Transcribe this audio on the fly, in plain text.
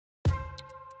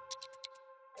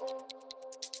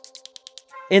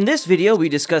In this video, we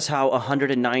discuss how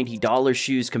 $190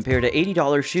 shoes compare to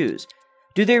 $80 shoes.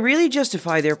 Do they really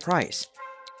justify their price?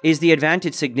 Is the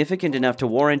advantage significant enough to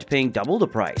warrant paying double the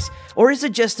price? Or is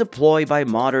it just a ploy by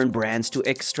modern brands to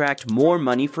extract more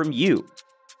money from you?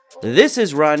 This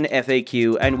is Run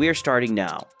FAQ, and we're starting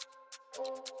now.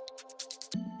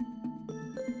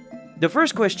 The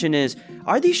first question is,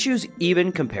 are these shoes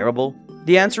even comparable?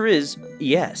 The answer is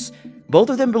yes. Both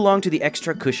of them belong to the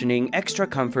extra cushioning, extra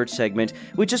comfort segment,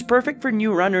 which is perfect for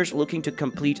new runners looking to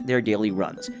complete their daily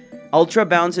runs. Ultra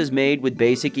Bounce is made with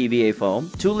basic EVA foam,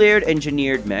 2-layered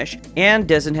engineered mesh, and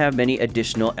doesn't have many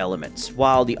additional elements,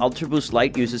 while the Ultra Boost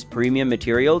Light uses premium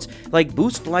materials like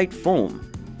Boost Light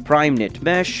foam, prime knit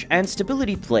mesh, and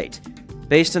stability plate.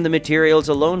 Based on the materials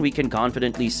alone, we can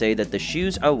confidently say that the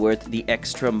shoes are worth the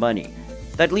extra money.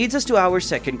 That leads us to our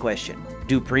second question.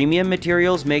 Do premium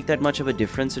materials make that much of a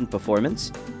difference in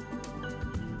performance?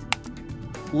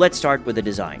 Let's start with the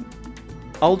design.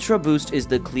 Ultra Boost is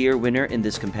the clear winner in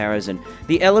this comparison.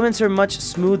 The elements are much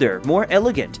smoother, more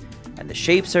elegant, and the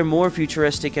shapes are more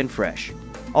futuristic and fresh.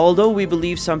 Although we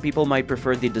believe some people might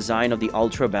prefer the design of the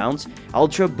Ultra Bounce,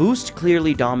 Ultra Boost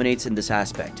clearly dominates in this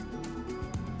aspect.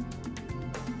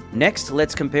 Next,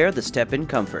 let's compare the step-in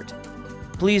comfort.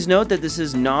 Please note that this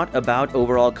is not about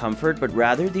overall comfort, but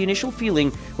rather the initial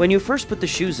feeling when you first put the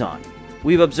shoes on.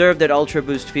 We've observed that Ultra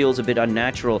Boost feels a bit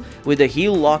unnatural, with the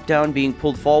heel lockdown being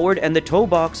pulled forward and the toe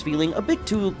box feeling a bit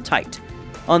too tight.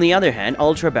 On the other hand,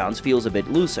 Ultra Bounce feels a bit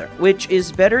looser, which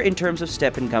is better in terms of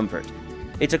step-in comfort.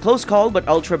 It's a close call, but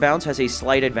Ultra Bounce has a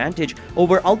slight advantage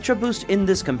over Ultra Boost in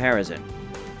this comparison.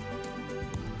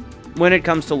 When it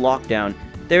comes to lockdown,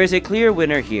 there is a clear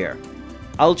winner here.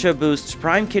 Ultra Boost's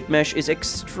Prime Kit Mesh is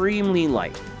extremely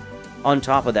light. On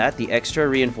top of that, the extra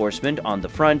reinforcement on the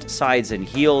front, sides, and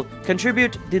heel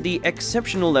contribute to the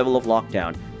exceptional level of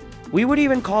lockdown. We would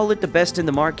even call it the best in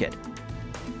the market.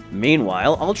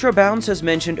 Meanwhile, Ultra Bounce, as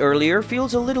mentioned earlier,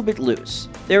 feels a little bit loose.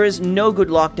 There is no good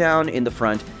lockdown in the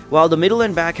front, while the middle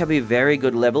and back have a very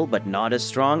good level but not as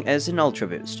strong as in Ultra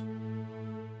Boost.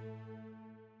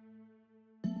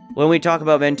 When we talk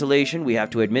about ventilation, we have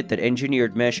to admit that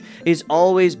engineered mesh is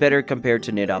always better compared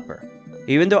to knit upper.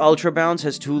 Even though Ultra Bounce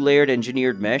has 2-layered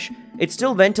engineered mesh, it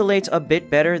still ventilates a bit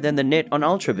better than the knit on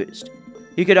Ultra Boost.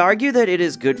 You could argue that it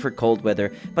is good for cold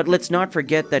weather, but let's not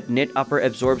forget that knit upper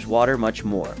absorbs water much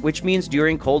more, which means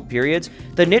during cold periods,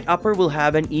 the knit upper will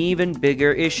have an even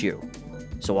bigger issue.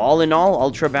 So all in all,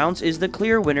 Ultra Bounce is the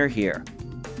clear winner here.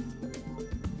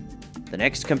 The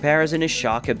next comparison is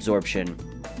shock absorption.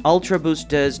 Ultra Boost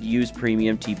does use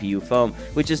premium TPU foam,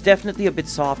 which is definitely a bit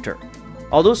softer.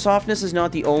 Although softness is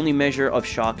not the only measure of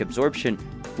shock absorption,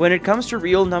 when it comes to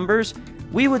real numbers,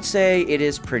 we would say it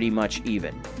is pretty much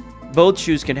even. Both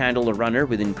shoes can handle a runner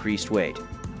with increased weight.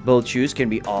 Both shoes can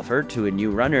be offered to a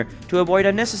new runner to avoid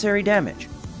unnecessary damage.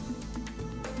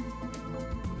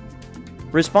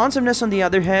 Responsiveness, on the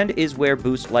other hand, is where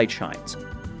Boost Light shines.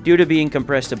 Due to being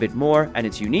compressed a bit more and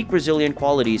its unique resilient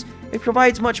qualities, it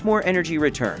provides much more energy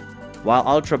return, while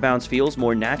Ultra Bounce feels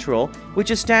more natural,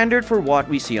 which is standard for what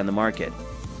we see on the market.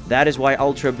 That is why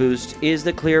Ultra Boost is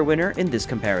the clear winner in this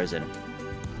comparison.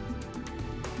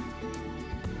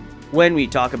 When we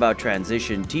talk about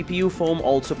transition, TPU foam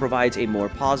also provides a more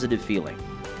positive feeling.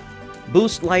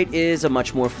 Boost Light is a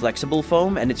much more flexible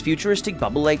foam, and its futuristic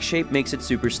bubble-like shape makes it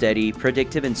super steady,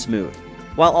 predictive, and smooth,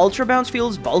 while Ultra Bounce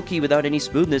feels bulky without any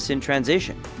smoothness in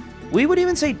transition. We would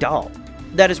even say dull.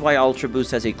 That is why Ultra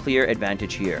Boost has a clear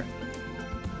advantage here.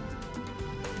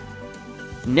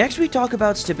 Next, we talk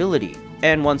about stability,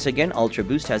 and once again, Ultra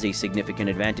Boost has a significant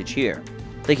advantage here.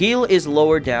 The heel is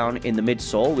lower down in the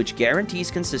midsole, which guarantees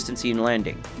consistency in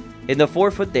landing. In the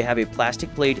forefoot, they have a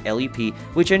plastic plate LEP,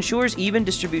 which ensures even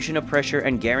distribution of pressure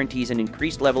and guarantees an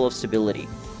increased level of stability.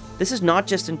 This is not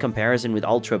just in comparison with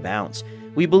Ultra Bounce.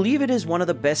 We believe it is one of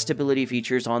the best stability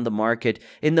features on the market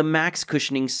in the max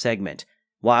cushioning segment,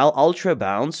 while Ultra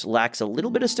Bounce lacks a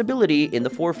little bit of stability in the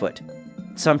forefoot.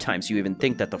 Sometimes you even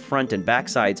think that the front and back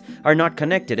sides are not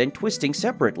connected and twisting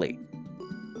separately.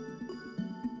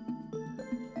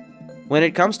 When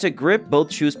it comes to grip,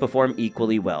 both shoes perform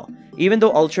equally well. Even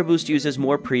though Ultra Boost uses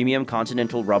more premium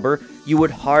Continental rubber, you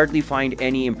would hardly find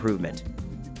any improvement.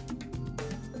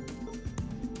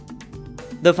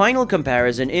 The final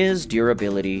comparison is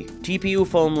durability. TPU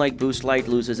foam like Boost Light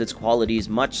loses its qualities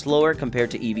much slower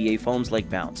compared to EVA foams like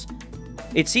Bounce.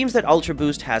 It seems that Ultra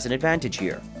Boost has an advantage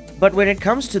here. But when it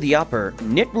comes to the upper,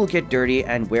 knit will get dirty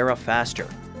and wear off faster.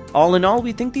 All in all,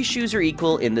 we think these shoes are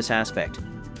equal in this aspect.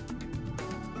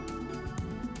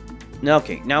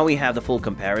 Okay, now we have the full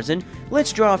comparison,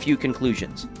 let's draw a few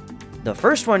conclusions. The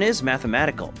first one is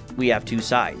mathematical. We have two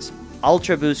sides.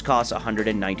 Ultra Boost costs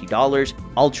 $190,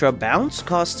 Ultra Bounce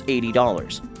costs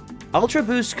 $80. Ultra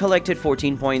Boost collected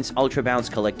 14 points, Ultra Bounce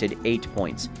collected 8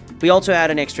 points. We also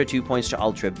add an extra 2 points to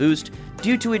Ultra Boost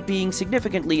due to it being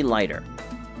significantly lighter.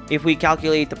 If we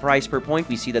calculate the price per point,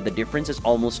 we see that the difference is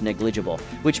almost negligible,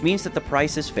 which means that the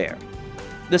price is fair.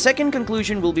 The second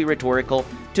conclusion will be rhetorical.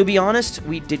 To be honest,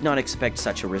 we did not expect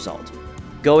such a result.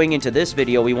 Going into this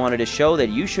video, we wanted to show that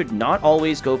you should not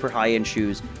always go for high-end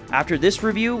shoes. After this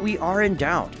review, we are in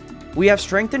doubt. We have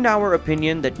strengthened our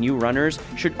opinion that new runners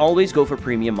should always go for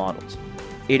premium models.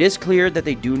 It is clear that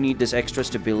they do need this extra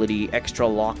stability, extra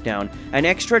lockdown, and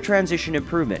extra transition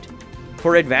improvement.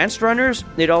 For advanced runners,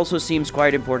 it also seems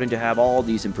quite important to have all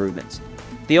these improvements.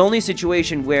 The only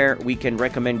situation where we can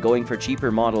recommend going for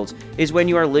cheaper models is when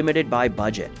you are limited by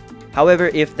budget. However,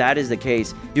 if that is the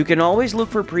case, you can always look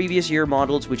for previous year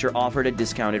models which are offered at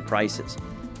discounted prices.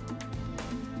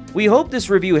 We hope this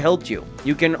review helped you.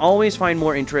 You can always find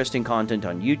more interesting content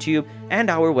on YouTube and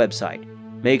our website.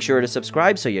 Make sure to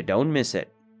subscribe so you don't miss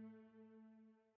it.